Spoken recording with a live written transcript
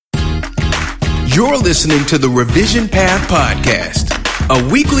You're listening to the Revision Path Podcast, a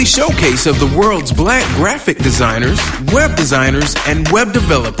weekly showcase of the world's Black graphic designers, web designers, and web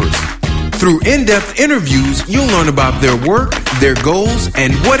developers. Through in-depth interviews, you'll learn about their work, their goals,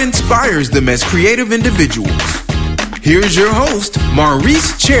 and what inspires them as creative individuals. Here's your host,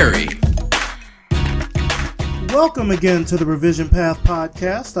 Maurice Cherry. Welcome again to the Revision Path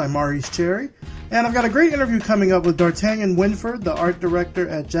Podcast. I'm Maurice Cherry, and I've got a great interview coming up with D'Artagnan Winford, the art director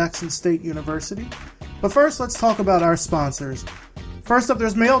at Jackson State University. But first, let's talk about our sponsors. First up,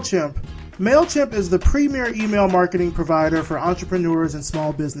 there's MailChimp. MailChimp is the premier email marketing provider for entrepreneurs and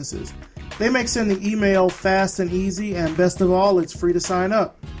small businesses. They make sending email fast and easy, and best of all, it's free to sign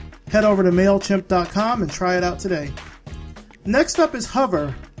up. Head over to MailChimp.com and try it out today. Next up is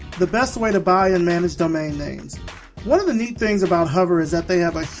Hover, the best way to buy and manage domain names. One of the neat things about Hover is that they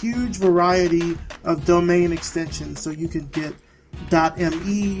have a huge variety of domain extensions, so you can get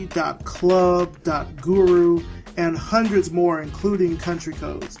 .me, .club, .guru, and hundreds more, including country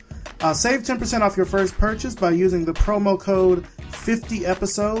codes. Save 10% off your first purchase by using the promo code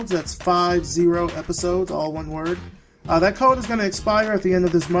 50episodes. That's 50 episodes, all one word. That code is going to expire at the end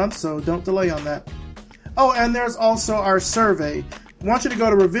of this month, so don't delay on that. Oh, and there's also our survey. I want you to go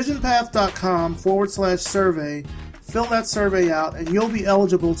to revisionpath.com/survey, fill that survey out, and you'll be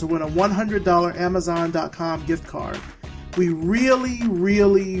eligible to win a $100 Amazon.com gift card. We really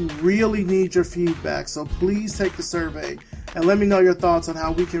need your feedback, so please take the survey and let me know your thoughts on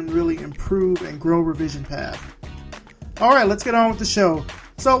how we can really improve and grow Revision Path. Alright, let's get on with the show.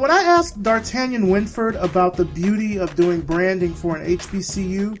 So when I asked D'Artagnan Winford about the beauty of doing branding for an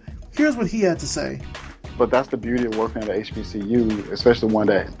HBCU, here's what he had to say. But that's the beauty of working at a HBCU, especially one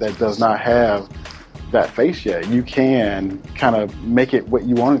that does not have that face yet. You can kind of make it what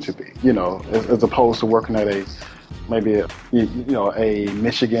you want it to be, as opposed to working at a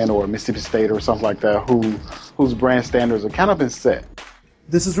Michigan or a Mississippi State or something like that, whose brand standards are kind of been set.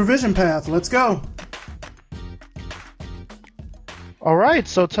 This is Revision Path. Let's go. All right,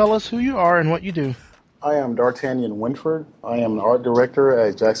 so tell us who you are and what you do. I am D'Artagnan Winford. I am an art director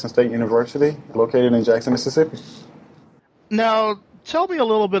at Jackson State University, located in Jackson, Mississippi. Now, tell me a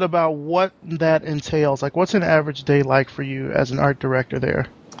little bit about what that entails. Like, what's an average day like for you as an art director there?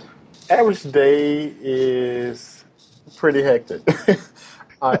 Average day is pretty hectic.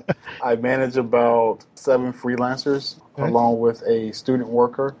 I manage about 7 freelancers along with a student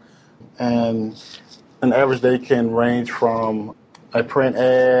worker. And an average day can range from a print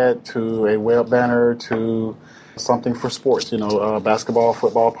ad to a web banner to something for sports, basketball,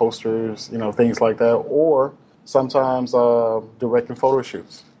 football posters, things like that, or sometimes directing photo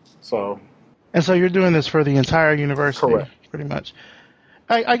shoots. And so you're doing this for the entire university, correct, pretty much.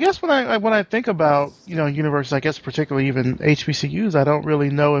 I guess when I think about universities, I guess particularly even HBCUs, I don't really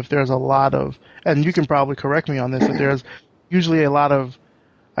know if there's a lot of, and you can probably correct me on this, that there's usually a lot of,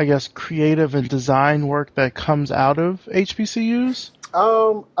 I guess, creative and design work that comes out of HBCUs?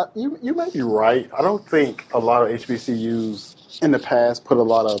 You may be right. I don't think a lot of HBCUs in the past put a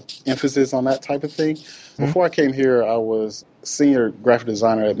lot of emphasis on that type of thing. Mm-hmm. Before I came here, I was senior graphic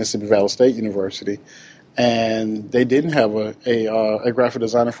designer at Mississippi Valley State University, and they didn't have a graphic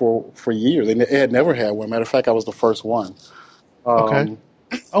designer for years. They had never had one. Matter of fact, I was the first one. Okay.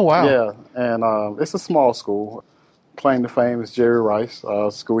 Oh, wow. Yeah, and it's a small school. Claim to fame is Jerry Rice,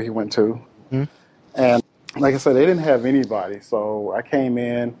 school he went to. Mm-hmm. And like I said, they didn't have anybody. So I came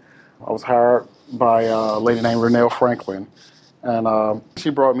in. I was hired by a lady named Renelle Franklin. And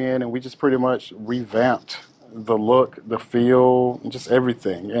she brought me in, and we just pretty much revamped the look, the feel, and just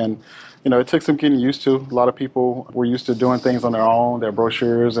everything. And, it took some getting used to. A lot of people were used to doing things on their own, their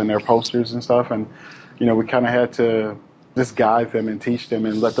brochures and their posters and stuff. And, we kind of had to just guide them and teach them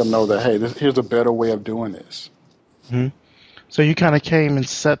and let them know that, hey, here's a better way of doing this. Mm-hmm. So you kind of came and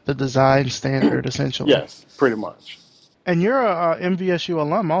set the design standard, essentially. Yes, pretty much. And you're a MVSU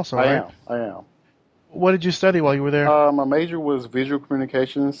alum also, right? I am. What did you study while you were there? My major was visual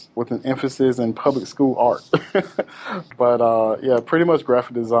communications with an emphasis in public school art. But, pretty much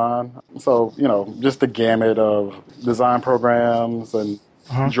graphic design. So, just the gamut of design programs and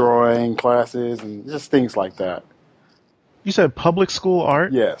drawing classes and just things like that. You said public school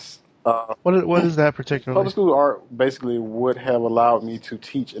art? Yes. What is that particularly? Public school art basically would have allowed me to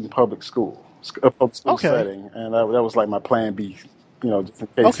teach in public school, a public school setting, and that was like my plan B, just in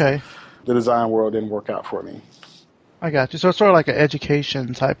case the design world didn't work out for me. I got you. So it's sort of like an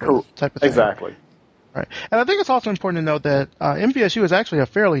education type of thing. Exactly. Right. And I think it's also important to note that MVSU is actually a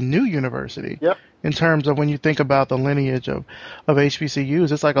fairly new university. Yep. In terms of when you think about the lineage of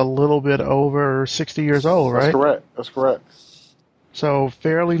HBCUs, it's like a little bit over 60 years old, right? That's correct. So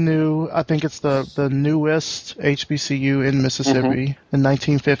fairly new. I think it's the newest HBCU in Mississippi in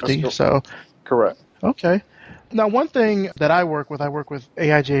 1950. So correct. okay. Now, one thing that I work with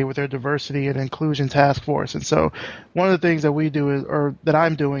AIGA with their diversity and inclusion task force. And so one of the things that we do is, or that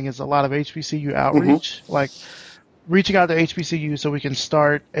I'm doing, is a lot of HBCU outreach, like reaching out to HBCU so we can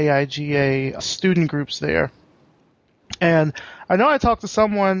start AIGA student groups there. And I know I talked to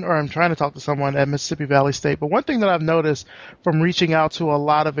someone, or I'm trying to talk to someone at Mississippi Valley State, but one thing that I've noticed from reaching out to a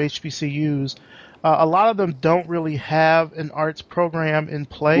lot of HBCUs, a lot of them don't really have an arts program in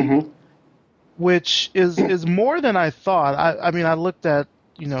play, which is more than I thought. I mean, I looked at,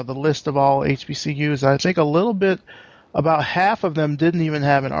 the list of all HBCUs, and I think a little bit, about half of them didn't even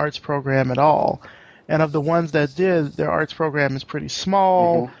have an arts program at all. And of the ones that did, their arts program is pretty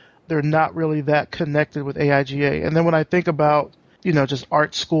small. They're not really that connected with AIGA. And then when I think about, just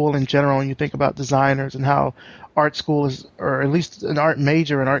art school in general, and you think about designers and how art school is, or at least an art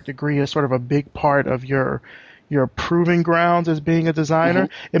major, an art degree is sort of a big part of your proving grounds as being a designer.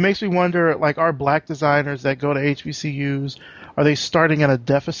 It makes me wonder, like, are black designers that go to HBCUs, are they starting at a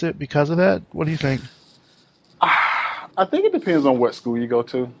deficit because of that? What do you think? I think it depends on what school you go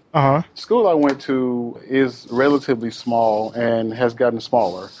to. School I went to is relatively small and has gotten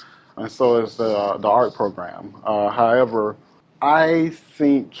smaller, and so is the art program. However, I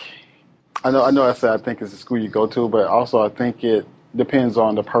think I know I said I think it's the school you go to, but also I think it depends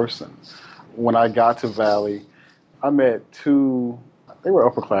on the person. When I got to Valley, I met two. They were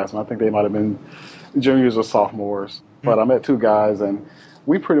upperclassmen. I think they might have been juniors or sophomores, but I met two guys, and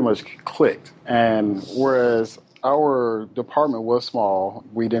we pretty much clicked. And whereas our department was small,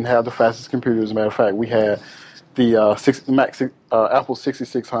 we didn't have the fastest computers. As a matter of fact, we had the Apple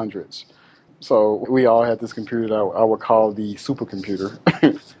 6600s. So we all had this computer that I would call the supercomputer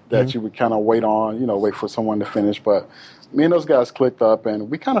that you would kind of wait on, wait for someone to finish. But me and those guys clicked up,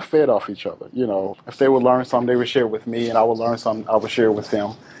 and we kind of fed off each other. If they would learn something, they would share it with me, and I would learn something, I would share it with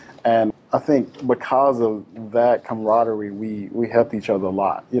them. And I think because of that camaraderie, we helped each other a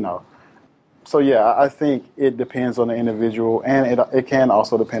lot, So, yeah, I think it depends on the individual, and it can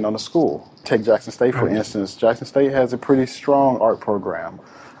also depend on the school. Take Jackson State, for instance. Jackson State has a pretty strong art program,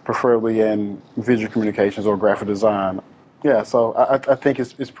 preferably in visual communications or graphic design. Yeah, so I think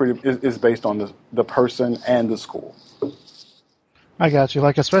it's based on the person and the school. I got you.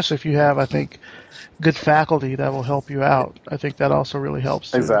 Like, especially if you have, I think, good faculty that will help you out. I think that also really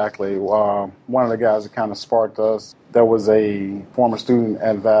helps too. Exactly. One of the guys that kind of sparked us, there was a former student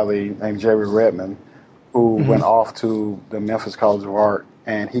at Valley named Jerry Redmond who went off to the Memphis College of Art,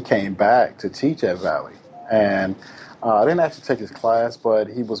 and he came back to teach at Valley. And I didn't actually take his class, but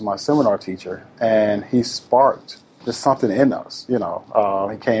he was my seminar teacher, and he sparked just something in us.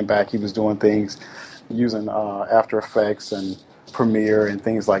 He came back, he was doing things using After Effects and Premiere and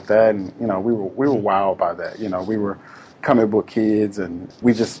things like that, and we were wowed by that. We were comic book kids, and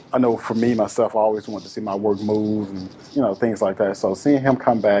I know for me myself, I always wanted to see my work move, and things like that. So seeing him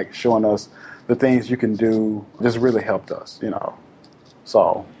come back, showing us the things you can do, just really helped us.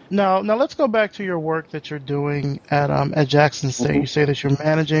 So now let's go back to your work that you're doing at Jackson State. You say that you're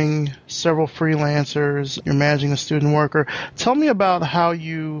managing several freelancers, you're managing a student worker. Tell me about how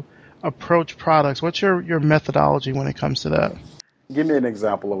you approach products. What's your methodology when it comes to that? Give me an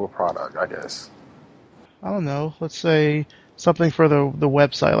example of a product, I guess. I don't know. Let's say something for the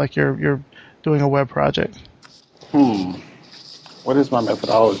website, like you're doing a web project. What is my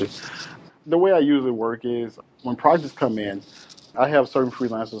methodology? The way I usually work is when projects come in, I have certain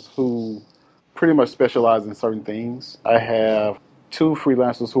freelancers who pretty much specialize in certain things. I have two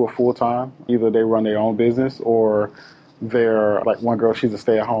freelancers who are full-time. Either they run their own business or they're, like, one girl, she's a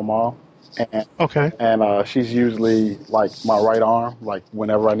stay-at-home mom. And she's usually like my right arm, like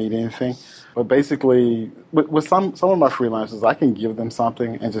whenever I need anything. But basically, with some of my freelancers, I can give them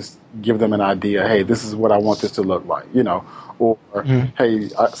something and just give them an idea. Hey, this is what I want this to look like, Or hey,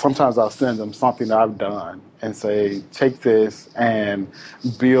 sometimes I'll send them something that I've done and say, take this and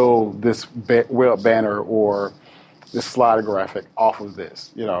build this web banner or this slider graphic off of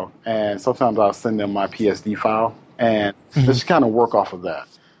this, And sometimes I'll send them my PSD file and just kind of work off of that.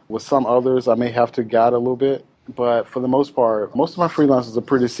 With some others, I may have to guide a little bit, but for the most part, most of my freelancers are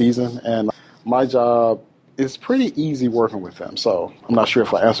pretty seasoned, and my job is pretty easy working with them. So I'm not sure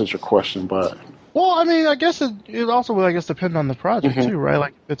if I answered your question, but well, I mean, I guess it also will, depend on the project too, right?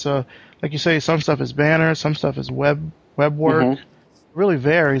 Like it's like you say, some stuff is banners, some stuff is web work. It really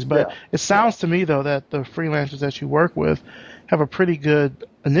varies, but it sounds to me though that the freelancers that you work with have a pretty good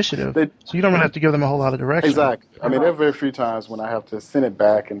initiative. So you don't really have to give them a whole lot of direction. Exactly. I mean, there are very few times when I have to send it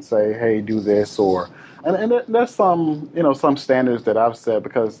back and say, hey, do this, and there's some, some standards that I've set,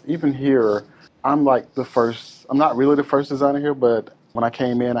 because even here, I'm like the first, I'm not really the first designer here, but when I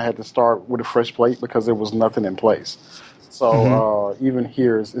came in, I had to start with a fresh plate because there was nothing in place. So even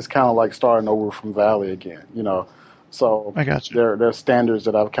here, it's kind of like starting over from Valley again, So I got you. There are standards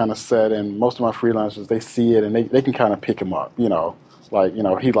that I've kind of set, and most of my freelancers, they see it and they can kind of pick them up, like,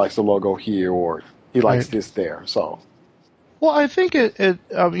 he likes the logo here or he likes this there. So. Well, I think it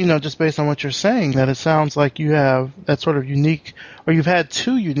just based on what you're saying, that it sounds like you have that sort of unique, or you've had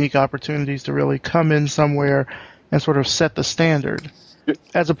two unique opportunities to really come in somewhere and sort of set the standard,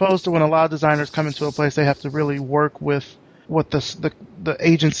 as opposed to when a lot of designers come into a place, they have to really work with what the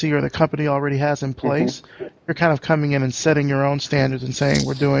agency or the company already has in place. Mm-hmm. You're kind of coming in and setting your own standards and saying,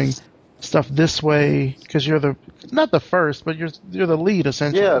 we're doing stuff this way because you're not the first, but you're the lead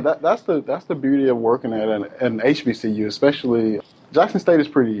essentially. Yeah, that's the beauty of working at an HBCU, especially. Jackson State is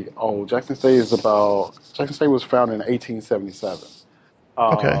pretty old. Jackson State was founded in 1877.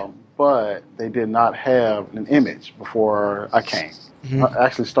 Okay. But they did not have an image before I came. Mm-hmm. I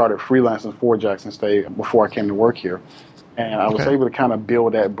actually started freelancing for Jackson State before I came to work here. And I was able to kind of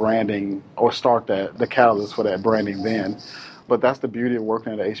build that branding or start the catalyst for that branding then. But that's the beauty of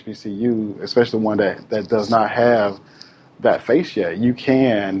working at a HBCU, especially one that does not have that face yet. You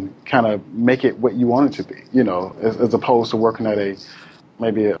can kind of make it what you want it to be, as opposed to working at a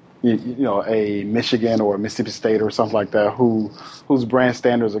Michigan or a Mississippi State or something like that, whose brand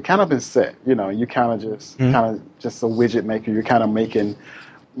standards are kind of been set. You kind of just a widget maker. You're kind of making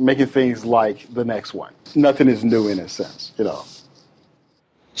things like the next one. Nothing is new in a sense,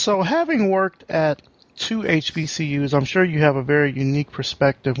 So having worked at two HBCUs, I'm sure you have a very unique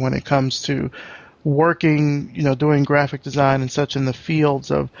perspective when it comes to working, doing graphic design and such in the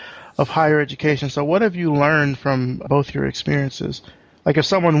fields of higher education. So what have you learned from both your experiences? Like if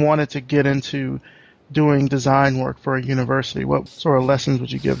someone wanted to get into doing design work for a university, what sort of lessons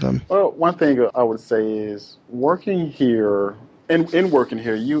would you give them? Well, one thing I would say is working here, in working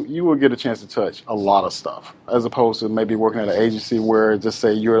here, you will get a chance to touch a lot of stuff, as opposed to maybe working at an agency where just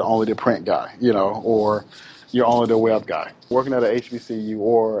say you're only the print guy, or you're only the web guy. Working at an HBCU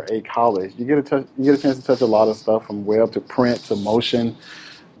or a college, you get a chance to touch a lot of stuff, from web to print to motion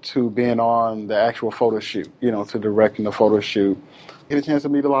to being on the actual photo shoot, to directing the photo shoot. You get a chance to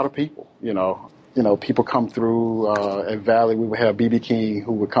meet a lot of people, people come through. At Valley, we would have B.B. King,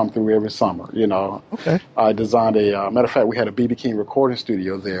 who would come through every summer, Okay. I designed matter of fact, we had a B.B. King recording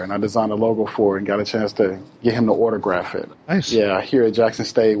studio there, and I designed a logo for it and got a chance to get him to autograph it. Nice. Yeah, here at Jackson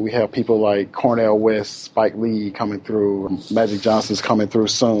State, we have people like Cornell West, Spike Lee coming through, Magic Johnson's coming through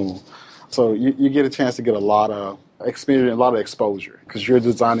soon. So you get a chance to get a lot of experience, a lot of exposure, because you're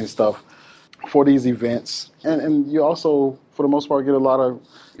designing stuff for these events. And you also, for the most part, get a lot of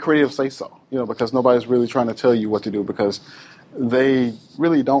creative say-so, because nobody's really trying to tell you what to do, because they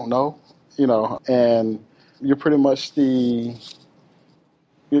really don't know, and you're pretty much the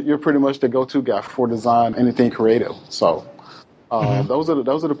go-to guy for design, anything creative. So those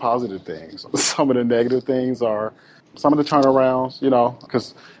are the positive things. Some of the negative things are some of the turnarounds,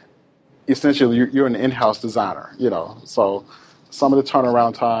 because essentially you're an in-house designer, so some of the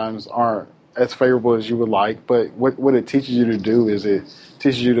turnaround times aren't as favorable as you would like, but what it teaches you to do is it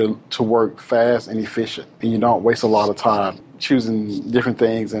teaches you to work fast and efficient, and you don't waste a lot of time choosing different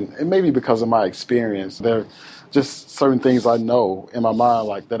things. And maybe because of my experience, there are just certain things I know in my mind,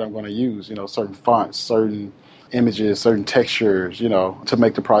 like that I'm going to use, certain fonts, certain images, certain textures, to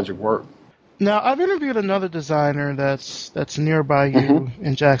make the project work. Now, I've interviewed another designer that's nearby you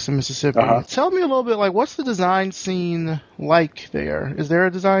in Jackson, Mississippi. Uh-huh. Tell me a little bit, what's the design scene like there? Is there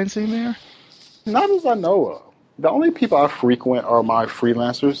a design scene there? Not as I know of. The only people I frequent are my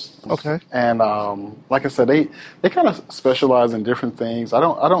freelancers. Okay. And like I said, they kind of specialize in different things. I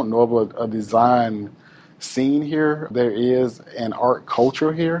don't know of a design scene here. There is an art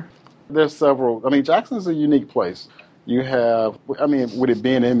culture here. There's several. Jackson's a unique place. You have, with it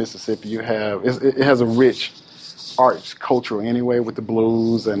being in Mississippi, it has a rich arts culture anyway, with the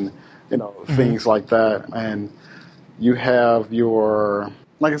blues and things like that. And you have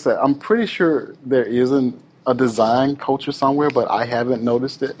like I said, I'm pretty sure there isn't a design culture somewhere, but I haven't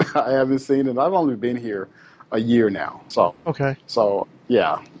noticed it. I haven't seen it. I've only been here a year now. So okay. So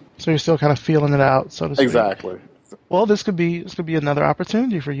yeah. So you're still kind of feeling it out, so to speak. Exactly. Well, this could be another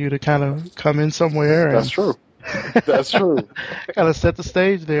opportunity for you to kind of come in somewhere. That's true. That's true. Kind of set the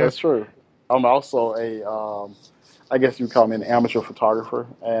stage there. That's true. I'm also I guess you call me an amateur photographer,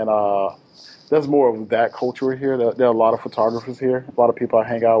 and there's more of that culture here. There are a lot of photographers here, a lot of people I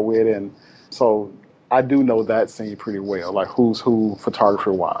hang out with, and so I do know that scene pretty well, like who's who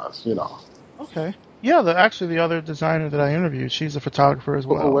photographer-wise, you know. Okay. Yeah, actually, the other designer that I interviewed, she's a photographer as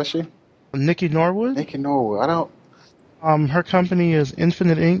well. Who was she? Nikki Norwood. Nikki Norwood. I don't. Her company is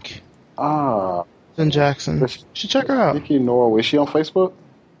Infinite Ink. In Jackson. You should check her out. Nikki Norwood. Is she on Facebook?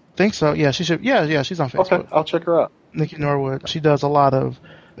 Think so. Yeah, she should. Yeah, she's on Facebook. Okay, I'll check her out. Nikki Norwood. She does a lot of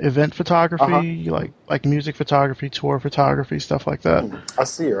event photography, like music photography, tour photography, stuff like that. I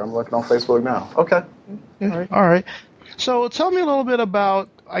see her. I'm looking on Facebook now. Okay. Yeah. All right. So tell me a little bit about,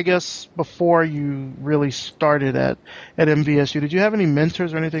 I guess, before you really started at MVSU. Did you have any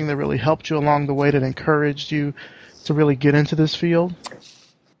mentors or anything that really helped you along the way, that encouraged you to really get into this field?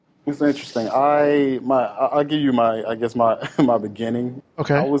 It's interesting. I'll give you my beginning.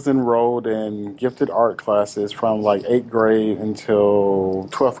 Okay. I was enrolled in gifted art classes from like 8th grade until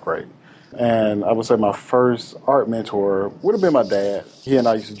 12th grade. And I would say my first art mentor would have been my dad. He and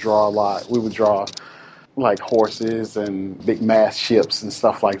I used to draw a lot. We would draw like horses and big mast ships and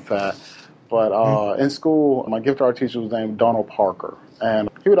stuff like that. But in school, my gifted art teacher was named Donald Parker. And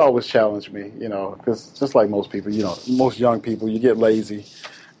he would always challenge me, you know, because just like most people, you know, most young people, you get lazy.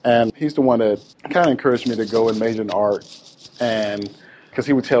 And he's the one that kind of encouraged me to go and major in art. And because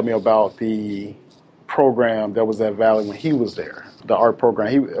he would tell me about the program that was at Valley when he was there, the art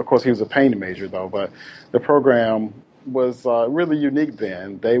program. Of course, he was a painting major, though, but the program was really unique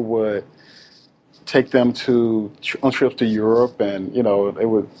then. They would take them on trips to Europe, and, you know, they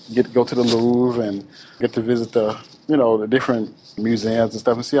would go to the Louvre and get to visit the different museums and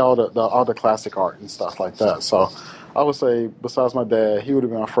stuff and see all the classic art and stuff like that. So I would say, besides my dad, he would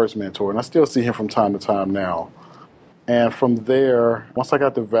have been my first mentor, and I still see him from time to time now. And from there, once I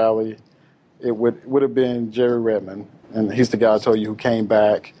got to Valley, it would have been Jerry Redmond, and he's the guy I told you who came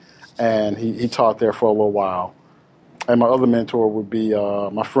back, and he taught there for a little while. And my other mentor would be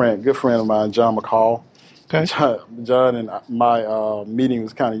my good friend of mine, John McCall. Okay. John and my meeting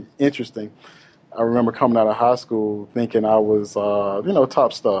was kind of interesting. I remember coming out of high school thinking I was,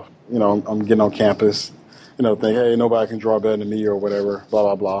 top stuff. You know, I'm getting on campus, think, hey, nobody can draw better than me or whatever,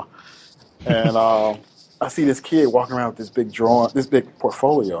 blah, blah, blah. And I see this kid walking around with this big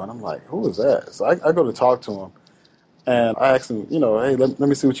portfolio, and I'm like, who is that? So I go to talk to him, and I ask him, hey, let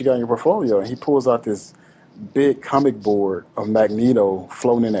me see what you got in your portfolio. And he pulls out this big comic board of Magneto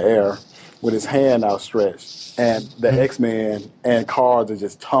floating in the air with his hand outstretched, and the X-Men and cards are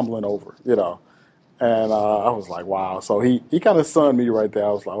just tumbling over, And I was like, wow. So he kind of sunned me right there.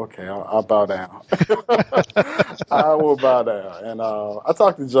 I was like, okay, I'll bow down. I will bow down. And I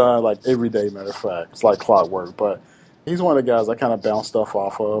talk to John like every day, matter of fact. It's like clockwork. But he's one of the guys I kind of bounce stuff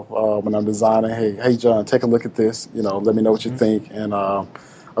off of when I'm designing. Hey, John, take a look at this. Let me know what you think. And I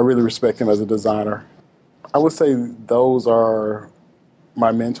really respect him as a designer. I would say those are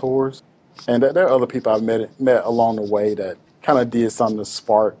my mentors. And there are other people I've met along the way that kind of did something to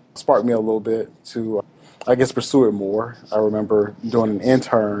spark me a little bit to, I guess, pursue it more. I remember doing an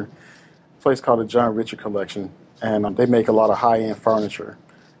intern, a place called the John Richard Collection, and they make a lot of high-end furniture.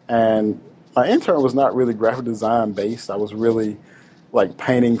 And my intern was not really graphic design based. I was really like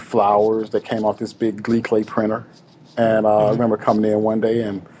painting flowers that came off this big Glee clay printer. And I remember coming in one day,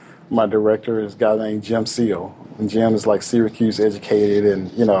 and my director is a guy named Jim Seal. And Jim is like Syracuse educated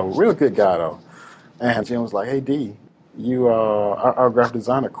and, real good guy though. And Jim was like, hey, D, our graphic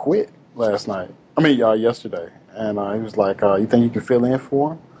designer quit yesterday. And he was like, you think you can fill in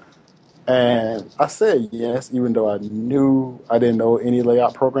for him? And I said yes, even though I didn't know any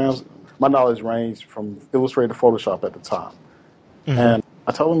layout programs. My knowledge ranged from Illustrator to Photoshop at the time. Mm-hmm. And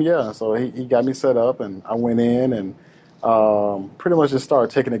I told him yeah. So he got me set up, and I went in and pretty much just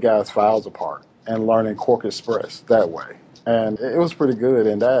started taking the guy's files apart and learning Quark Express that way. And it was pretty good.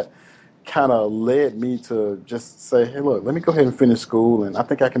 And that kind of led me to just say, hey, look, let me go ahead and finish school, and I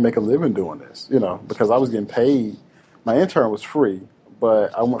think I can make a living doing this, because I was getting paid. My intern was free,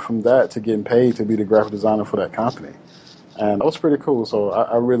 but I went from that to getting paid to be the graphic designer for that company. And that was pretty cool. So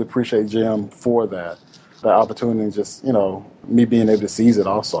I really appreciate Jim for that opportunity, and just, me being able to seize it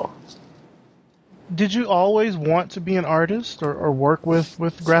also. Did you always want to be an artist or work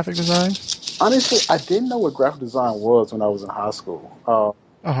with graphic design? Honestly, I didn't know what graphic design was when I was in high school.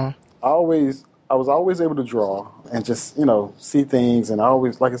 I was always able to draw and just, see things. And I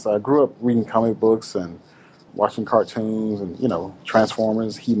always, like I said, I grew up reading comic books and watching cartoons and,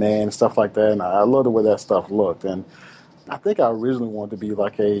 Transformers, He-Man, and stuff like that. And I loved the way that stuff looked. And I think I originally wanted to be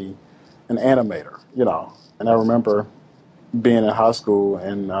like an animator, And I remember being in high school,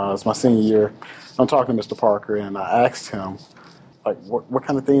 and it's my senior year. I'm talking to Mr. Parker, and I asked him, like, what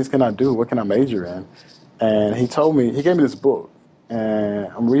kind of things can I do? What can I major in? And he gave me this book, and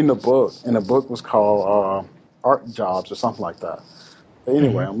I'm reading the book, and the book was called Art Jobs or something like that. But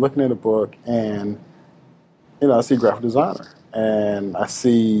anyway, I'm looking at the book, and I see graphic designer, and I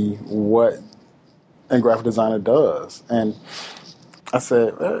see what a graphic designer does, and I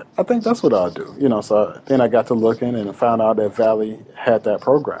said, I think that's what I'll do. So then I got to looking and found out that Valley had that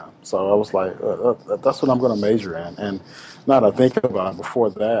program. So I was like, that's what I'm going to major in. And now that I think about it, before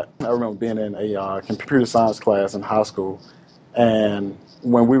that, I remember being in a computer science class in high school. And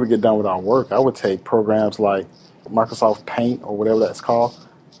when we would get done with our work, I would take programs like Microsoft Paint or whatever that's called,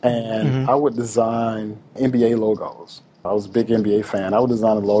 and I would design NBA logos. I was a big NBA fan. I would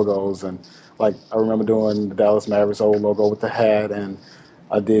design the logos, and like I remember doing the Dallas Mavericks old logo with the hat, and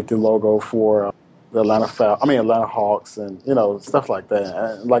I did the logo for the Atlanta Hawks, and stuff like that.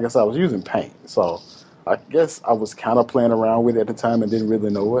 And like I said, I was using Paint, so I guess I was kind of playing around with it at the time and didn't really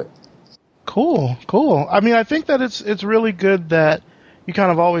know it. Cool. I mean, I think that it's really good that you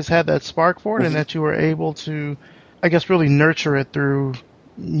kind of always had that spark for it, and that you were able to, I guess, really nurture it through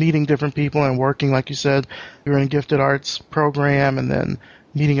meeting different people and working, like you said, you were in a gifted arts program, and then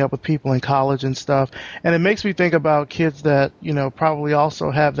meeting up with people in college and stuff. And it makes me think about kids that, probably also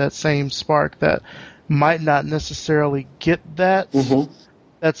have that same spark that might not necessarily get that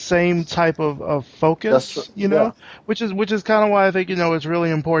that same type of focus, which is kind of why I think, it's really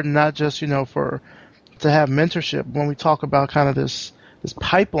important, not just, to have mentorship when we talk about kind of this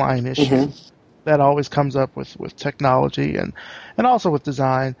pipeline issue that always comes up with technology and also with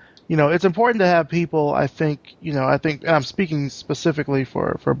design. It's important to have people, I think, and I'm speaking specifically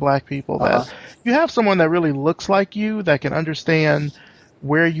for black people, that you have someone that really looks like you, that can understand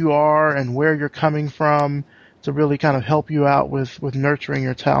where you are and where you're coming from, to really kind of help you out with nurturing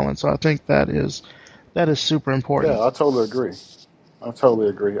your talent. So I think that is super important. Yeah, I totally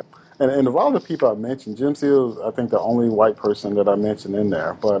agree. And of all the people I mentioned, Jim Seals, I think the only white person that I mentioned in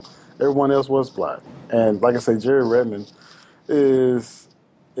there, but everyone else was black. And like I say, Jerry Redmond is,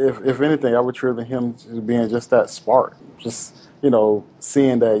 if anything, I would attribute him to being just that spark. Just,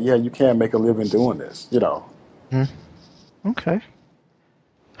 seeing that, you can make a living doing this, Okay.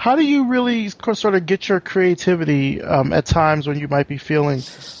 How do you really sort of get your creativity at times when you might be feeling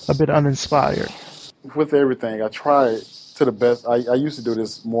a bit uninspired? With everything, I try to the best. I used to do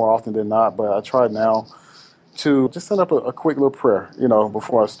this more often than not, but I try now to just set up a quick little prayer,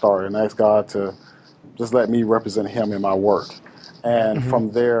 before I start, and ask God to just let me represent Him in my work. And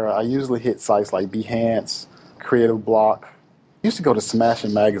from there, I usually hit sites like Behance, Creative Block. I used to go to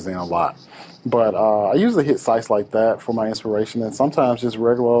Smashing Magazine a lot. But I usually hit sites like that for my inspiration, and sometimes just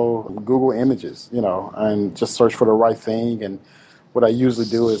regular Google images, and just search for the right thing. And what I usually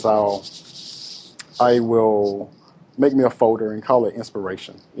do is I will make me a folder and call it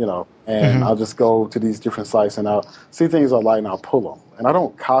inspiration, and I'll just go to these different sites and I'll see things I like and I'll pull them. And I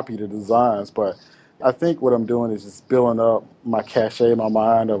don't copy the designs, but I think what I'm doing is just building up my cachet in my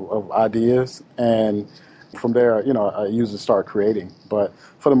mind of ideas, and from there, I usually start creating. But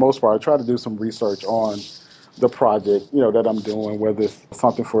for the most part, I try to do some research on the project, that I'm doing, whether it's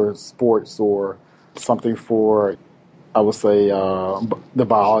something for sports or something for, I would say, the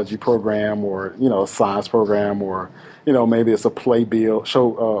biology program, or, science program, or, maybe it's a play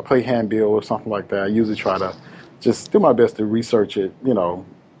play handbill or something like that. I usually try to just do my best to research it,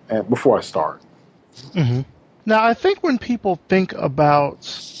 and before I start. Now, I think when people think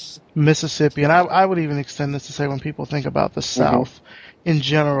about Mississippi, and I would even extend this to say when people think about the South in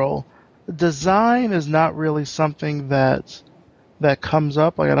general, design is not really something that comes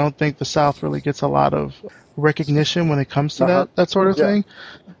up. Like, I don't think the South really gets a lot of recognition when it comes to that sort of thing.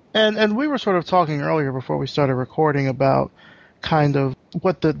 And we were sort of talking earlier before we started recording about kind of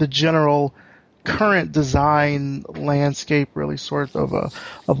what the general current design landscape really sort of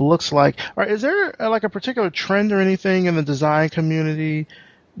looks like. Is there like a particular trend or anything in the design community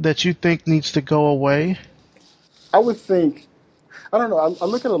that you think needs to go away? I would think, I don't know, I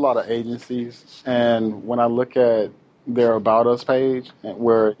look at a lot of agencies, and when I look at their About Us page,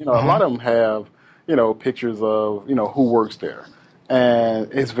 where, a lot of them have, pictures of, who works there.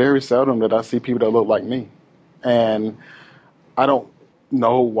 And it's very seldom that I see people that look like me. And I don't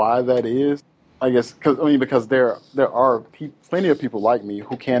know why that is. I guess, because there are plenty of people like me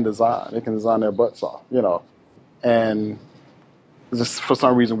who can design. They can design their butts off, and just for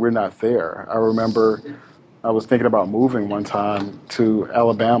some reason we're not there. I remember I was thinking about moving one time to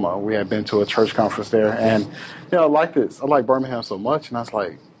Alabama. We had been to a church conference there, and I like this. I like Birmingham so much, and I was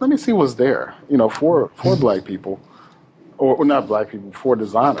like, let me see what's there, for black people. or not black people, for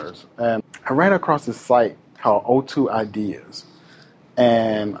designers. And I ran across this site called O2 Ideas.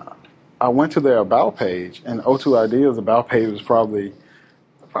 And I went to their about page, and O2 Ideas about page was probably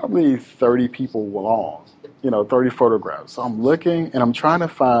 30 people long, 30 photographs. So I'm looking and I'm trying to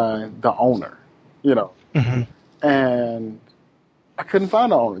find the owner, Mm-hmm. and I couldn't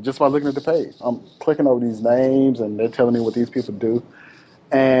find the owner just by looking at the page. I'm clicking over these names and they're telling me what these people do.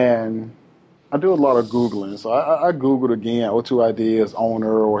 And I do a lot of Googling. So I Googled again, O2 Ideas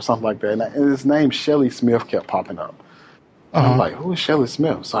owner or something like that. And his name, Shelly Smith, kept popping up. And I'm like, who is Shelly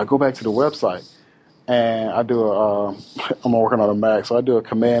Smith? So I go back to the website and I do I'm working on a Mac, so I do a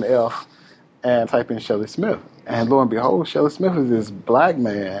Command F and type in Shelly Smith. And lo and behold, Shelly Smith is this black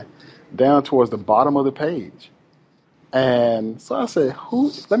man down towards the bottom of the page. And so I said,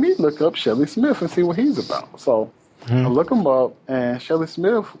 let me look up Shelly Smith and see what he's about. So I look him up, and Shelly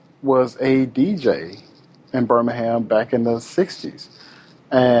Smith was a DJ in Birmingham back in the 60s.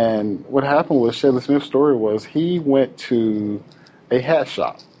 And what happened with Shelly Smith's story was he went to a hat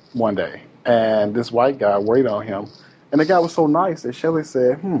shop one day, and this white guy waited on him. And the guy was so nice that Shelly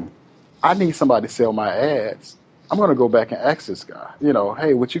said, I need somebody to sell my ads. I'm going to go back and ask this guy,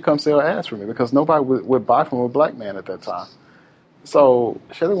 hey, would you come sell ads for me? Because nobody would buy from a black man at that time. So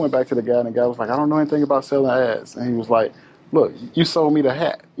Shelly went back to the guy, and the guy was like, I don't know anything about selling ads. And he was like, look, you sold me the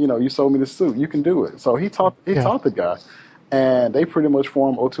hat. You sold me the suit. You can do it. So he taught the guy. And they pretty much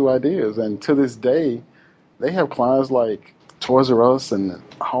formed O2 Ideas. And to this day, they have clients like Toys R Us and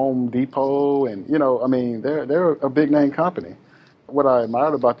Home Depot. And, they're a big name company. What I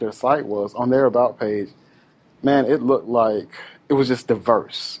admired about their site was on their About page, man, it looked like it was just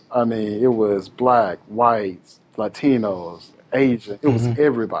diverse. I mean, it was black, whites, Latinos, Asian. It was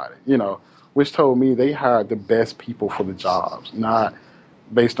everybody, which told me they hired the best people for the jobs, not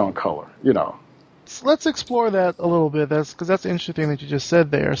based on color, So let's explore that a little bit. Because that's an interesting thing that you just said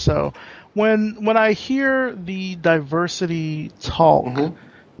there. So when I hear the diversity talk,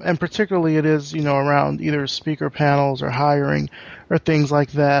 and particularly it is, around either speaker panels or hiring or things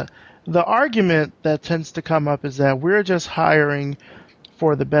like that, the argument that tends to come up is that we're just hiring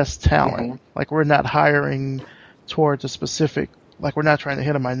for the best talent. Like, we're not hiring towards a specific, like, we're not trying to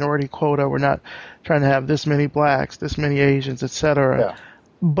hit a minority quota. We're not trying to have this many blacks, this many Asians, etc. Yeah.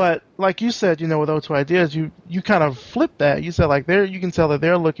 But like you said, with O2 Ideas, you kind of flip that. You said, like, you can tell that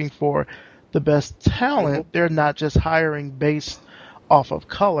they're looking for the best talent. They're not just hiring based off of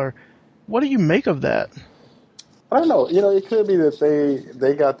color. What do you make of that? I don't know. It could be that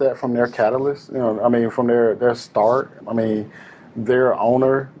they got that from their catalyst. From their start. Their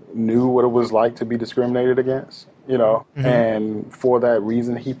owner knew what it was like to be discriminated against. And for that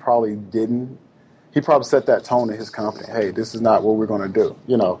reason, he probably didn't. He probably set that tone in his company. Hey, this is not what we're going to do.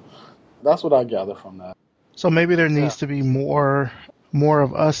 That's what I gather from that. So maybe there needs to be more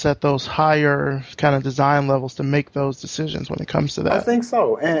of us at those higher kind of design levels to make those decisions when it comes to that. I think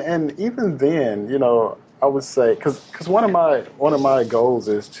so. And even then, I would say, because one of my goals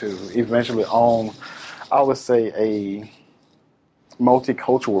is to eventually own, I would say, a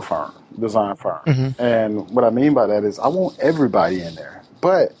multicultural firm, design firm. And what I mean by that is I want everybody in there,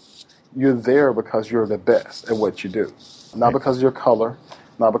 but you're there because you're the best at what you do, not because of your color,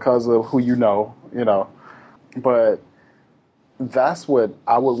 not because of who but that's what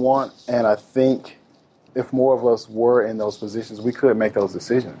I would want. And I think if more of us were in those positions, we could make those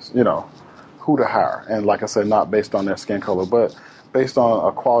decisions, who to hire. And like I said, not based on their skin color, but based on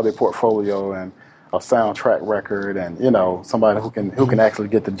a quality portfolio and a sound track record and, somebody who can actually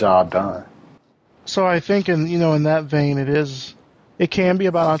get the job done. So I think in that vein, it can be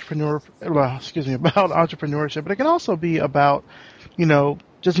about entrepreneurship, but it can also be about,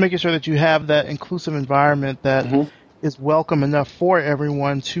 just making sure that you have that inclusive environment that is welcome enough for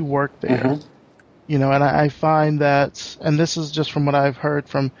everyone to work there. And I find that, and this is just from what I've heard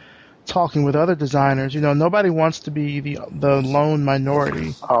from talking with other designers, nobody wants to be the lone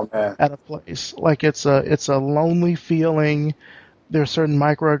minority at a place. Like, it's a lonely feeling. There are certain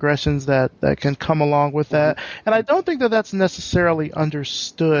microaggressions that can come along with that. And I don't think that that's necessarily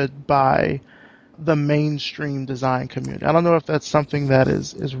understood by the mainstream design community. I don't know if that's something that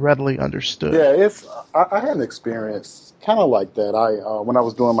is readily understood. Yeah, I had an experience kind of like that. When I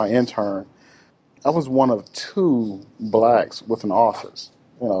was doing my intern, I was one of two blacks with an office.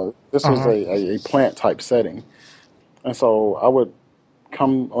 This was a plant type setting. And so I would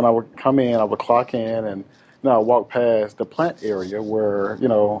come in, I would clock in, and I walk past the plant area where,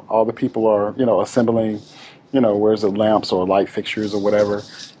 all the people are, assembling, where's the lamps or light fixtures or whatever.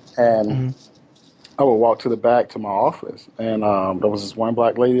 And I would walk to the back to my office, and there was this one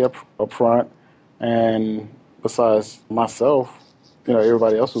black lady up front, and besides myself,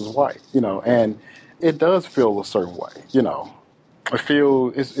 everybody else was white, and it does feel a certain way. I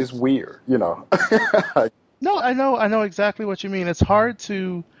feel it's weird. No, I know exactly what you mean. It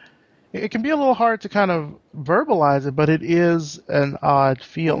can be a little hard to kind of verbalize it, but it is an odd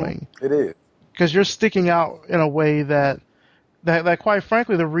feeling. It is. Because you're sticking out in a way that quite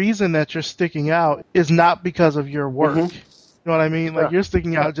frankly, the reason that you're sticking out is not because of your work. You know what I mean? Like, you're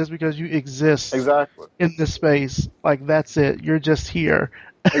sticking out just because you exist Exactly. in this space. Like, that's it. You're just here.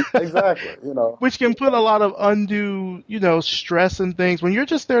 Exactly. Which can put a lot of undue, stress and things when you're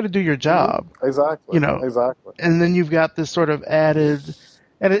just there to do your job. Exactly. Exactly. And then you've got this sort of added,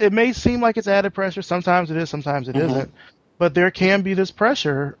 and it may seem like it's added pressure. Sometimes it is, sometimes it isn't. But there can be this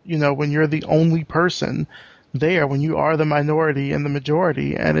pressure, when you're the only person there, when you are the minority and the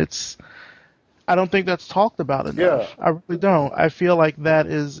majority. And I don't think that's talked about enough. Yeah. I really don't. I feel like that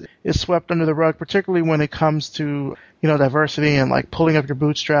is swept under the rug, particularly when it comes to, diversity and like pulling up your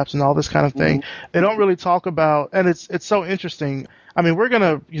bootstraps and all this kind of thing. They don't really talk about, and it's so interesting. I mean, we're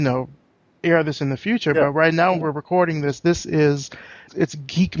going to, air this in the future, but right now we're recording this. It's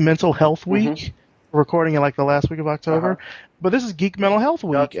Geek Mental Health Week. We're recording it like the last week of October. But this is Geek Mental Health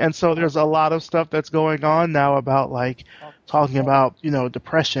Week. Gotcha. And so there's a lot of stuff that's going on now about like talking about,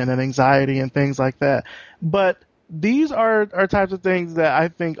 depression and anxiety and things like that. But these are types of things that I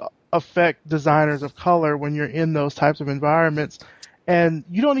think affect designers of color when you're in those types of environments. And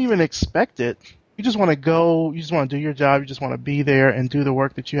you don't even expect it. You just want to go, you just want to do your job, you just want to be there and do the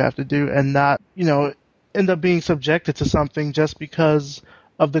work that you have to do and not, end up being subjected to something just because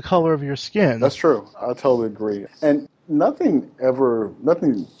of the color of your skin. That's true. I totally agree. And nothing ever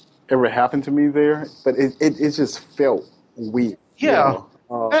happened to me there, but it just felt weird. Yeah.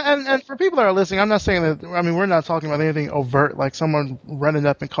 And for people that are listening, I'm not saying that, we're not talking about anything overt, like someone running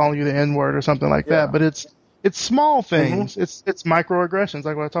up and calling you the N-word or something like that, but it's small things. It's microaggressions,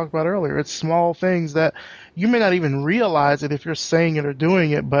 like what I talked about earlier. It's small things that you may not even realize it if you're saying it or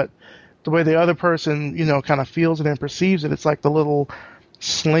doing it, but the way the other person, kind of feels it and perceives it, it's like the little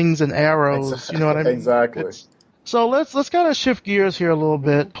slings and arrows. Exactly. You know what I mean? Exactly. So let's kind of shift gears here a little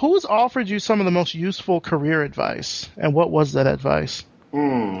bit. Who's offered you some of the most useful career advice, and what was that advice?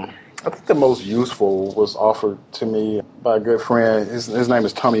 I think the most useful was offered to me by a good friend. His name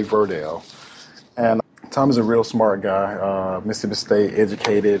is Tommy Verdell. And Tommy's a real smart guy, Mississippi State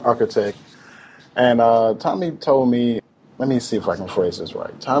educated architect. And Tommy told me, let me see if I can phrase this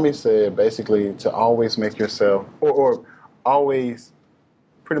right. Tommy said basically to always make yourself, or always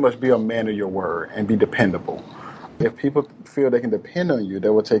pretty much be a man of your word and be dependable. If people feel they can depend on you, they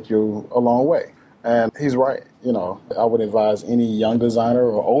will take you a long way. And he's right. I would advise any young designer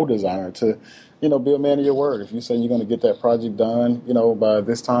or old designer to, be a man of your word. If you say you're going to get that project done, by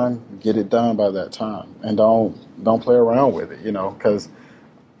this time, get it done by that time. And don't play around with it, because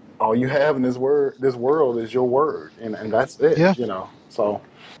all you have in this world is your word. And that's it, So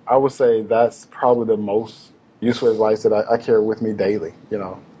I would say that's probably the most useful advice that I carry with me daily,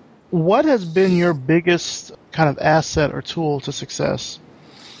 What has been your biggest kind of asset or tool to success?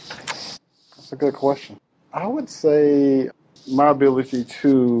 That's a good question. I would say my ability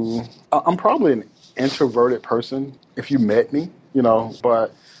to, I'm probably an introverted person if you met me,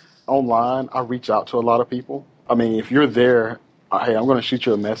 but online I reach out to a lot of people. If you're there, hey, I'm going to shoot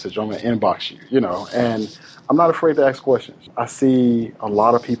you a message, I'm going to inbox you, and I'm not afraid to ask questions. I see a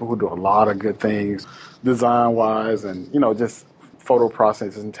lot of people who do a lot of good things design-wise and, just photo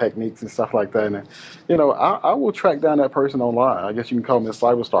processes and techniques and stuff like that. And, I will track down that person online. I guess you can call me a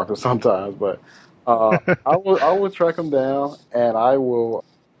cyberstalker sometimes, but I will track them down and I'll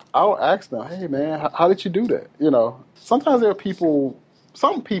ask them, hey man, how did you do that? Sometimes there are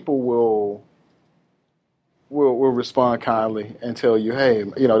some people will respond kindly and tell you, hey,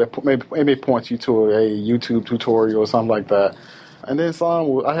 they may point you to a YouTube tutorial or something like that. And then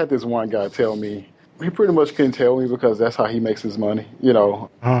I had this one guy tell me, he pretty much couldn't tell me because that's how he makes his money,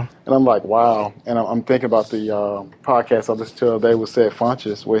 And I'm like, wow. And I'm thinking about the podcast I listened to the other day with Seth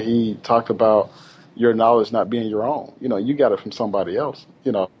Funches, where he talked about your knowledge not being your own. You got it from somebody else,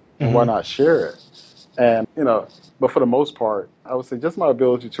 and why not share it? And, but for the most part, I would say just my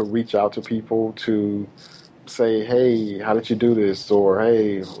ability to reach out to people to say, hey, how did you do this? Or,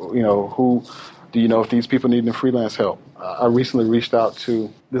 hey, who do you know if these people need any freelance help? I recently reached out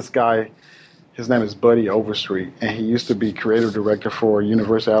to this guy. His name is Buddy Overstreet, and he used to be creative director for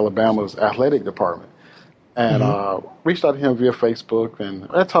University of Alabama's athletic department. And reached out to him via Facebook, and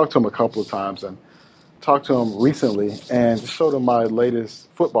I talked to him a couple of times, and talked to him recently, and showed him my latest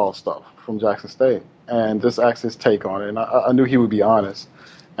football stuff from Jackson State, and just asked his take on it. And I knew he would be honest.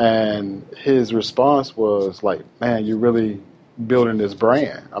 And his response was like, "Man, you're really building this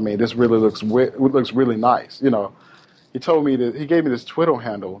brand. I mean, this really looks really nice." He told me that he gave me this Twitter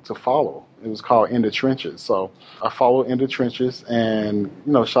handle to follow. It was called In the Trenches. So I followed In the Trenches and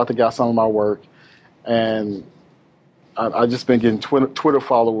shot the guy some of my work, and I just been getting Twitter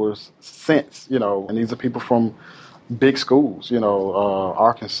followers since. And these are people from big schools,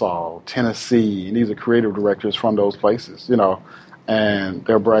 Arkansas, Tennessee, and these are creative directors from those places, and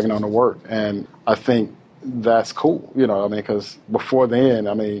they're bragging on the work. And I think that's cool, because before then,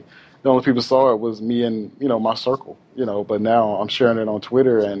 the only people saw it was me and, my circle, but now I'm sharing it on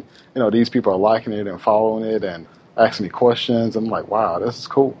Twitter and, these people are liking it and following it and asking me questions. I'm like, wow, this is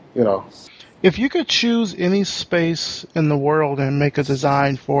cool, If you could choose any space in the world and make a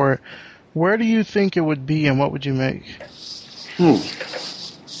design for it, where do you think it would be and what would you make?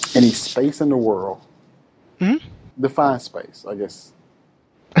 Any space in the world? Define space, I guess.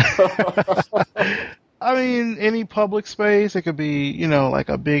 Any public space. It could be, like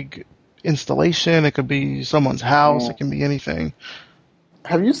a big installation. It could be someone's house. It can be anything.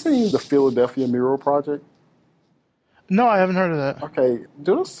 Have you seen the Philadelphia Mural Project? No, I haven't heard of that. Okay,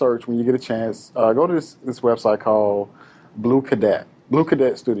 do a search when you get a chance. Go to this website called Blue Cadet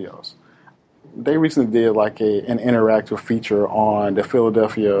Studios. They recently did like an interactive feature on the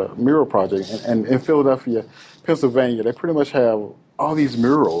Philadelphia Mural Project. And in Philadelphia, Pennsylvania, they pretty much have all these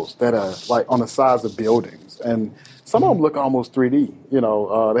murals that are like on the sides of buildings. And some of them look almost 3D.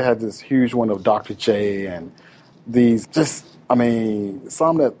 They had this huge one of Dr. J and these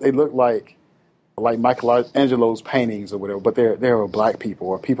some that they look like Michelangelo's paintings or whatever, but they're black people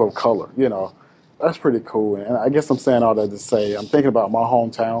or people of color, That's pretty cool. And I guess I'm saying all that to say, I'm thinking about my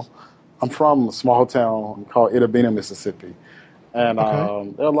hometown. I'm from a small town called Itta, Mississippi. And there are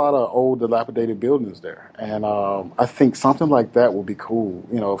a lot of old, dilapidated buildings there. And I think something like that would be cool.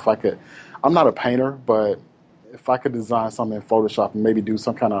 If I could, I'm not a painter, but if I could design something in Photoshop and maybe do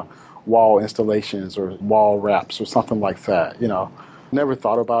some kind of wall installations or wall wraps or something like that, Never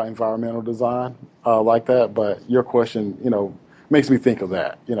thought about environmental design like that, but your question, makes me think of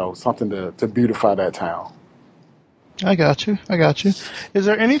that, something to beautify that town. I got you. Is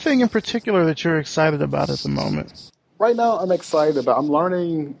there anything in particular that you're excited about at the moment? Right now, I'm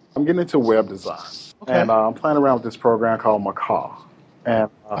getting into web design. Okay. And I'm playing around with this program called Macaw. And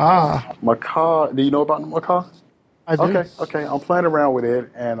Macaw, do you know about Macaw? I do. Okay. I'm playing around with it,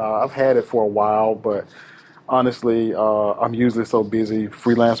 and I've had it for a while, but honestly, I'm usually so busy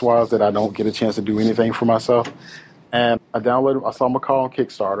freelance-wise that I don't get a chance to do anything for myself. And I saw Macaw on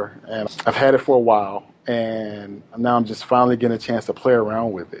Kickstarter, and I've had it for a while, and now I'm just finally getting a chance to play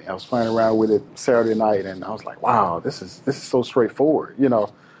around with it. I was playing around with it Saturday night, and I was like, wow, this is so straightforward, and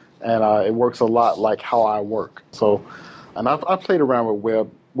it works a lot like how I work. So, and I've played around with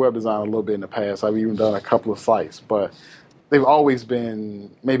web design a little bit in the past. I've even done a couple of sites, but they've always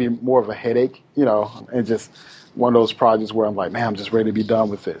been maybe more of a headache, and just one of those projects where I'm like, man, I'm just ready to be done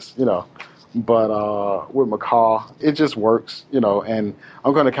with this, But with Macaw, it just works, and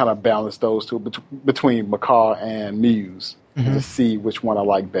I'm going to kind of balance those two between Macaw and Muse and just see which one I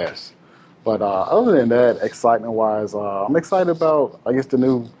like best. But other than that, excitement-wise, I'm excited about, I guess, the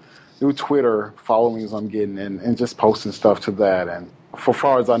new Twitter followings I'm getting and just posting stuff to that. And for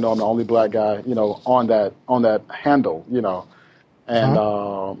far as I know, I'm the only black guy, on that handle, and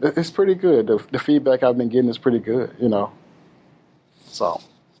it's pretty good. The feedback I've been getting is pretty good, So.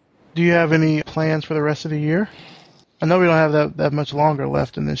 Do you have any plans for the rest of the year? I know we don't have that much longer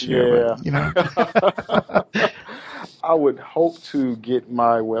left in this year, but, I would hope to get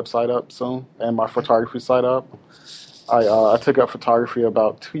my website up soon and my photography site up. I took up photography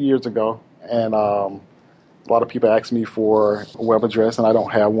about 2 years ago, and a lot of people ask me for a web address, and I don't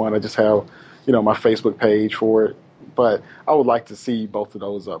have one. I just have, my Facebook page for it. But I would like to see both of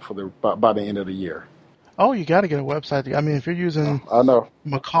those up by the end of the year. Oh, you got to get a website. If you're using I know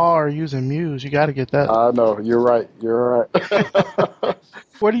Macaw or using Muse, you got to get that. I know. You're right.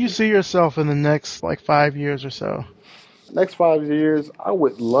 Where do you see yourself in the next 5 years or so? Next 5 years, I'd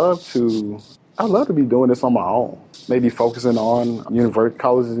love to be doing this on my own. Maybe focusing on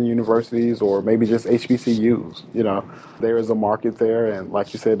colleges and universities, or maybe just HBCUs. There is a market there, and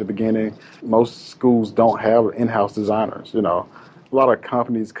like you said at the beginning, most schools don't have in-house designers. A lot of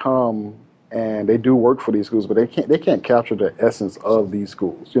companies come and they do work for these schools, but they can't capture the essence of these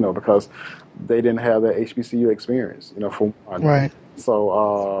schools, because they didn't have that HBCU experience, for one. Right. So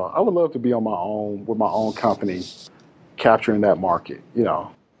I would love to be on my own with my own company, capturing that market,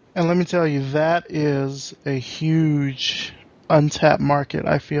 And let me tell you, that is a huge untapped market,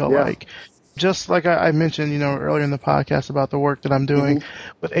 I feel like. Just like I mentioned, earlier in the podcast about the work that I'm doing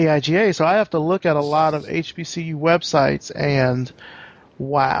with AIGA, so I have to look at a lot of HBCU websites, and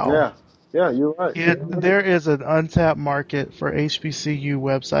wow. Yeah, you're right. There is an untapped market for HBCU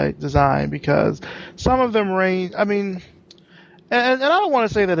website design because some of them range, I mean, and I don't want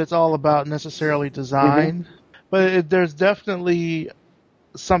to say that it's all about necessarily design, but there's definitely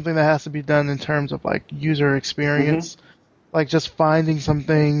something that has to be done in terms of like user experience. Like just finding some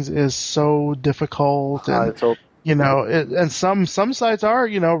things is so difficult, and and some sites are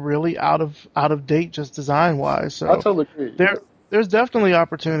really out of date just design wise. So I totally agree. there's definitely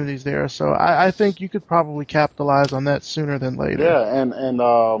opportunities there. So I think you could probably capitalize on that sooner than later. Yeah, and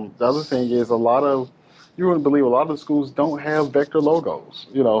the other thing is you wouldn't believe a lot of the schools don't have vector logos.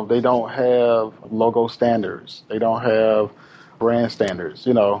 They don't have logo standards. They don't have brand standards.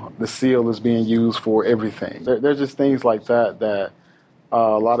 The seal is being used for everything. There's just things like that a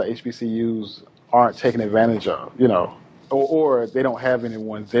lot of HBCUs aren't taking advantage of, or they don't have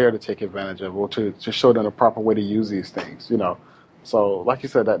anyone there to take advantage of or to show them the proper way to use these things, So like you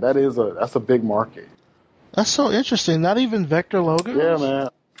said, that's a big market. That's so interesting. Not even vector logos? Yeah, man.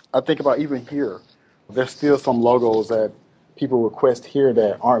 I think about even here, there's still some logos that people request here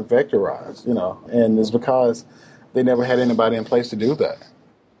that aren't vectorized, and it's because they never had anybody in place to do that.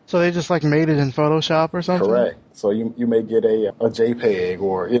 So they just like made it in Photoshop or something? Correct. So you may get a JPEG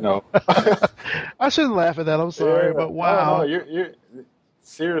or, I shouldn't laugh at that. I'm sorry, but wow. No, you're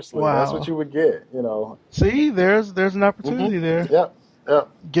seriously, wow. That's what you would get, See, there's an opportunity there. Yep.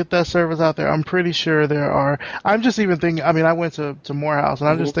 Get that service out there. I'm pretty sure there are. I'm just even thinking, I went to Morehouse, and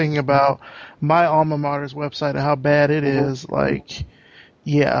I'm just thinking about my alma mater's website and how bad it is. Like,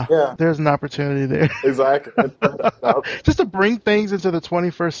 yeah, there's an opportunity there. Exactly. Just to bring things into the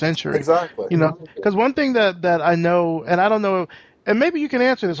 21st century. Exactly. Because one thing that I know, and I don't know, and maybe you can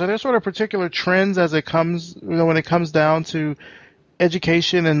answer this, are there sort of particular trends as it comes, when it comes down to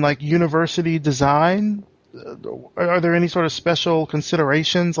education and like university design? Are there any sort of special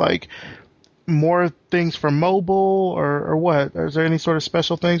considerations, like more things for mobile or what? Is there any sort of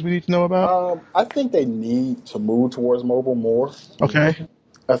special things we need to know about? I think they need to move towards mobile more. Okay.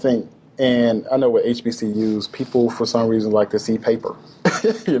 I think, and I know with HBCUs, people for some reason like to see paper.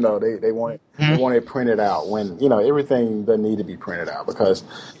 They want it printed out when, everything doesn't need to be printed out because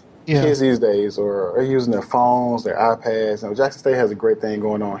kids these days are using their phones, their iPads. Jackson State has a great thing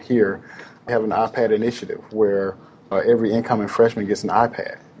going on here. They have an iPad initiative where every incoming freshman gets an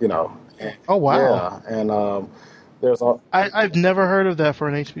iPad, And, oh, wow. Yeah, and there's I've never heard of that for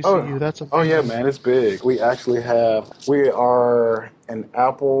an HBCU. That's amazing. Oh, yeah, man, it's big. We are an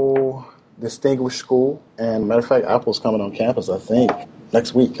Apple distinguished school, and matter of fact, Apple's coming on campus, I think,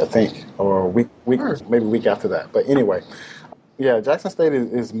 next week, or maybe week after that. But anyway, yeah, Jackson State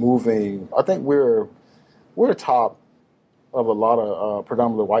is moving. I think we're top of a lot of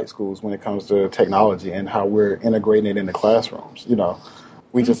predominantly white schools when it comes to technology and how we're integrating it into classrooms.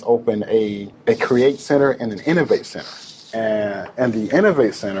 We just opened a Create Center and an Innovate Center. And the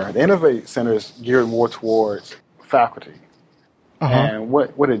Innovate Center is geared more towards faculty. And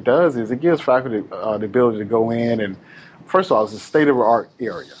what it does is it gives faculty the ability to go in and, first of all, it's a state-of-the-art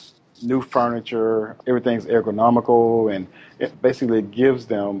area. New furniture, everything's ergonomical, and it basically gives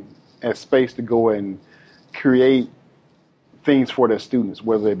them a space to go and create things for their students,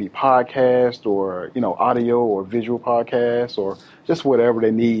 whether it be podcast or, audio or visual podcasts or just whatever they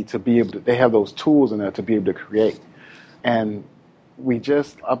need to be able to, they have those tools in there to be able to create. And we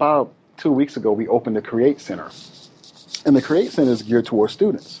just, about 2 weeks ago, we opened the Create Center. And the Create Center is geared towards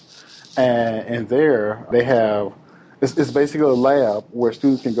students. And there they have, it's basically a lab where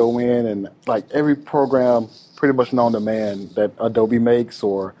students can go in and like every program pretty much known to man that Adobe makes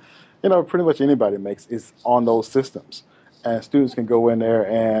or, pretty much anybody makes is on those systems. And students can go in there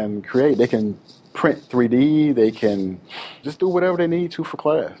and create. They can print 3D. They can just do whatever they need to for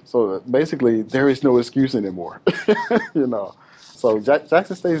class. So basically, there is no excuse anymore. So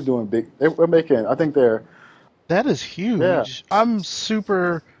Jackson State is doing big. We're making. I think they're. That is huge. Yeah. I'm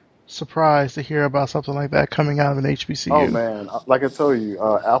super surprised to hear about something like that coming out of an HBCU. Oh man, like I told you,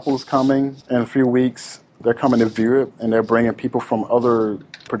 Apple's coming in a few weeks. They're coming to view it, and they're bringing people from other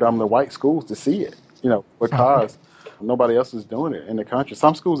predominantly white schools to see it. Because. Nobody else is doing it in the country.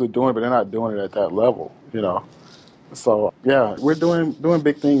 Some schools are doing it, but they're not doing it at that level, So, yeah, we're doing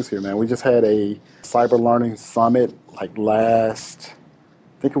big things here, man. We just had a cyber learning summit last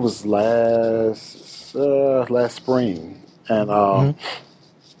spring. And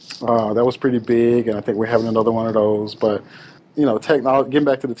that was pretty big, and I think we're having another one of those. But, technology. Getting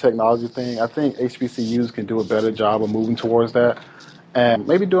back to the technology thing, I think HBCUs can do a better job of moving towards that. and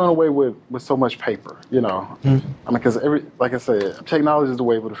maybe doing away with so much paper, I mean, because like I said, technology is the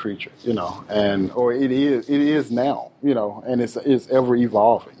wave of the future, or it is now, and it's ever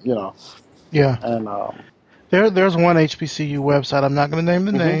evolving, Yeah. and There's one HBCU website. I'm not going to name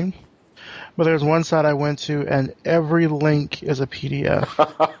the name, but there's one site I went to, and every link is a PDF,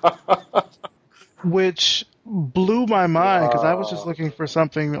 which blew my mind because I was just looking for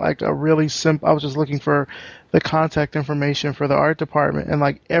something like a really simple. I was just looking for the contact information for the art department, and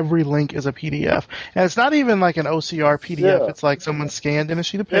like every link is a PDF, and it's not even like an OCR PDF. Yeah. It's like someone scanned in a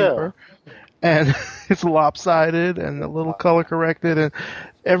sheet of paper, and it's lopsided and a little color corrected, and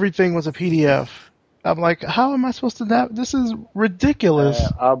everything was a PDF. I'm like, how am I supposed to this is ridiculous.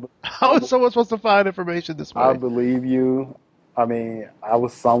 How is someone supposed to find information this way? I believe you. I mean, I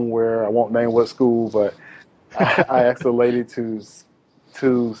was somewhere, I won't name what school, but I asked a lady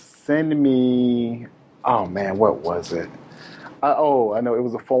to send me, oh man, what was it? I know, it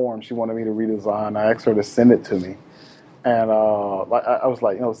was a form she wanted me to redesign. I asked her to send it to me. And I was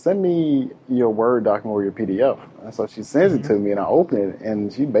like, send me your Word document or your PDF. And so she sends it to me, and I open it,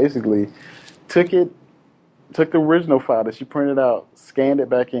 and she basically took the original file that she printed out, scanned it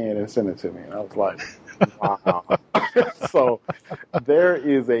back in, and sent it to me. And I was like, wow. So there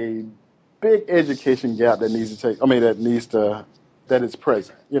is a big education gap that is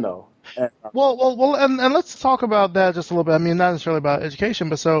present, And, Well, and let's talk about that just a little bit. I mean, not necessarily about education,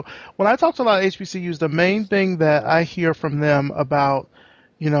 but so when I talk to a lot of HBCUs, the main thing that I hear from them about,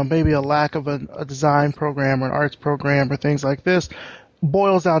 maybe a lack of a design program or an arts program or things like this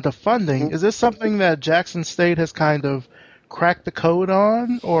boils down to funding. Is this something that Jackson State has kind of cracked the code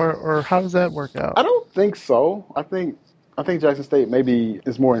on, or how does that work out? I don't think so. I think Jackson State maybe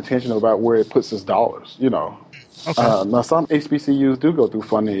is more intentional about where it puts its dollars, Okay. Now, some HBCUs do go through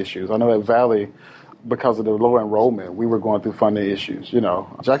funding issues. I know at Valley, because of the low enrollment, we were going through funding issues.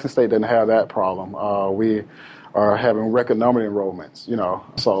 Jackson State doesn't have that problem. We are having record number enrollments.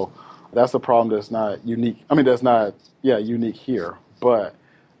 So that's a problem that's not unique. I mean, that's not unique here. But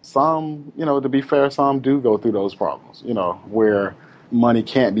some, to be fair, some do go through those problems. Where money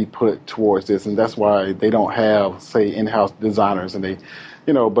can't be put towards this, and that's why they don't have, say, in-house designers. And they,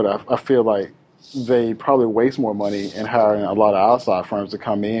 but I feel like they probably waste more money in hiring a lot of outside firms to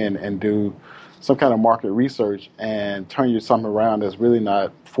come in and do some kind of market research and turn you something around that's really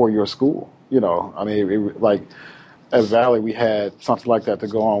not for your school. I mean, like at Valley, we had something like that to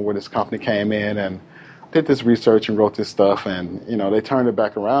go on where this company came in and did this research and wrote this stuff, and they turned it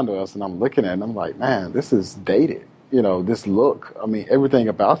back around to us, and I'm looking at it and I'm like, man, this is dated. This look. I mean, everything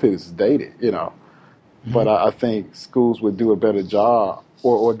about it is dated. But I think schools would do a better job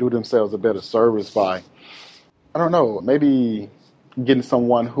or do themselves a better service by, I don't know, maybe getting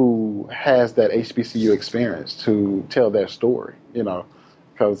someone who has that HBCU experience to tell their story,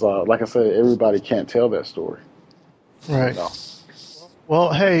 because like I said, everybody can't tell their story. Right.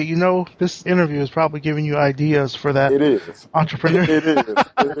 Well, hey, this interview is probably giving you ideas for that entrepreneur. It is.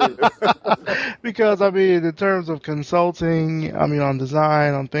 Because, I mean, in terms of consulting, I mean, on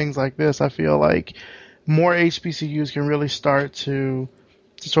design, on things like this, I feel like more HBCUs can really start to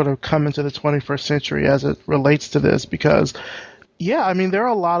sort of come into the 21st century as it relates to this, because yeah, I mean, there are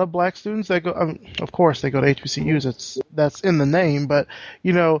a lot of black students that go, of course they go to HBCUs, that's in the name, but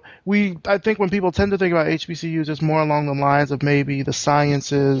I think when people tend to think about HBCUs, it's more along the lines of maybe the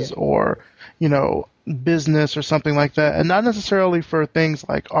sciences or business or something like that, and not necessarily for things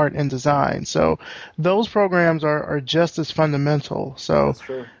like art and design. So those programs are just as fundamental. So that's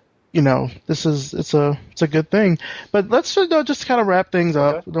true. it's a good thing. But let's just kind of wrap things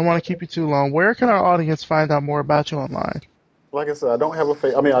up. Don't want to keep you too long. Where can our audience find out more about you online? Like I said, I don't have a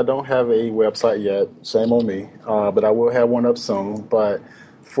website yet. Shame on me. But I will have one up soon. But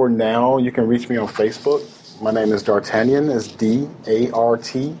for now, you can reach me on Facebook. My name is D'Artagnan. It's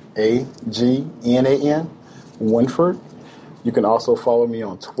Dartagnan, Winford. You can also follow me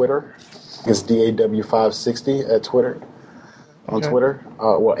on Twitter. It's DAW560 at Twitter. On Twitter,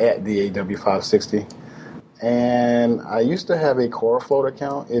 at DAW560. And I used to have a Corafloat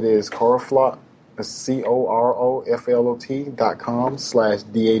account. It is Coraflot,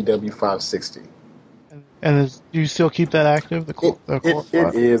 coraflot.com/DAW560. And do you still keep that active? It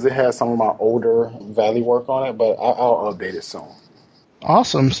is. It has some of my older Valley work on it, but I'll update it soon.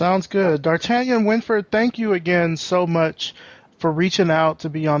 Awesome. Sounds good. D'Artagnan Winford, thank you again so much for reaching out to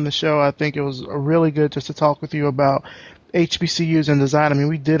be on the show. I think it was really good just to talk with you about HBCUs in design. I mean,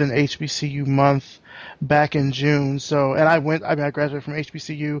 we did an HBCU month back in June. So, and I graduated from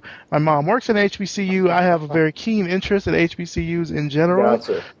HBCU. My mom works at HBCU. I have a very keen interest in HBCUs in general.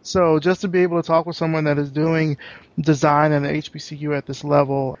 Gotcha. So just to be able to talk with someone that is doing design at an HBCU at this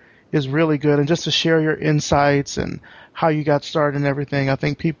level is really good. And just to share your insights and how you got started and everything, I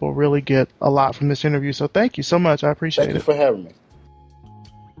think people really get a lot from this interview. So thank you so much. I appreciate it. Thank you for having me.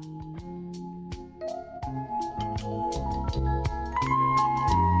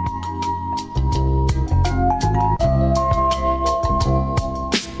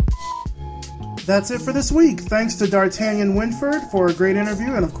 That's it for this week. Thanks to D'Artagnan Winford for a great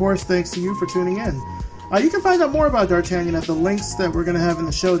interview, and of course, thanks to you for tuning in. You can find out more about D'Artagnan at the links that we're going to have in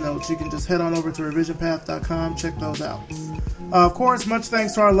the show notes. You can just head on over to revisionpath.com, check those out. Of course, much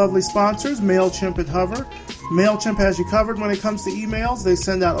thanks to our lovely sponsors, MailChimp and Hover. MailChimp has you covered when it comes to emails. They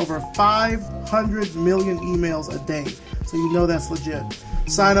send out over 500 million emails a day, so you know that's legit.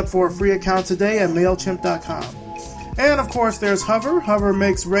 Sign up for a free account today at MailChimp.com. And of course, there's Hover. Hover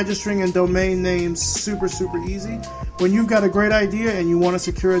makes registering and domain names super, super easy. When you've got a great idea and you want to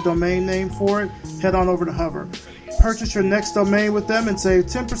secure a domain name for it, head on over to Hover. Purchase your next domain with them and save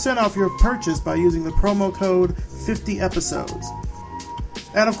 10% off your purchase by using the promo code 50episodes.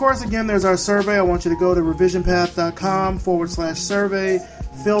 And of course, again, there's our survey. I want you to go to revisionpath.com/survey.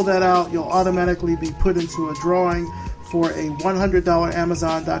 Fill that out. You'll automatically be put into a drawing for a $100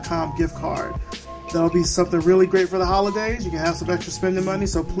 Amazon.com gift card. That'll be something really great for the holidays. You can have some extra spending money,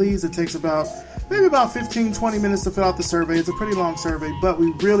 so please, it takes maybe about 15-20 minutes to fill out the survey. It's a pretty long survey, but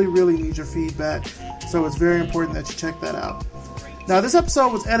we really, really need your feedback, so it's very important that you check that out. Now, this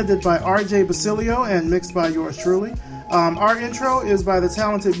episode was edited by RJ Basilio and mixed by yours truly. Our intro is by the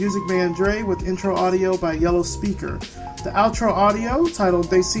talented Music Man Dre with intro audio by Yellow Speaker. The outro audio, titled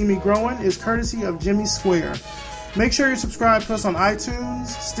They See Me Growing, is courtesy of Jimmy Square. Make sure you subscribe to us on iTunes,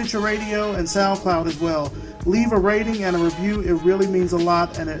 Stitcher Radio, and SoundCloud as well. Leave a rating and a review. It really means a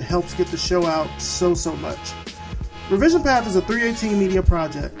lot, and it helps get the show out so much. Revision Path is a 318 media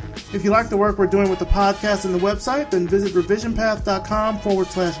project. If you like the work we're doing with the podcast and the website, then visit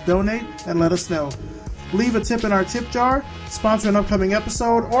revisionpath.com/donate and let us know. Leave a tip in our tip jar, sponsor an upcoming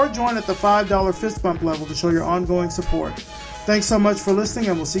episode, or join at the $5 fist bump level to show your ongoing support. Thanks so much for listening,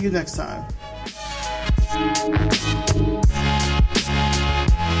 and we'll see you next time.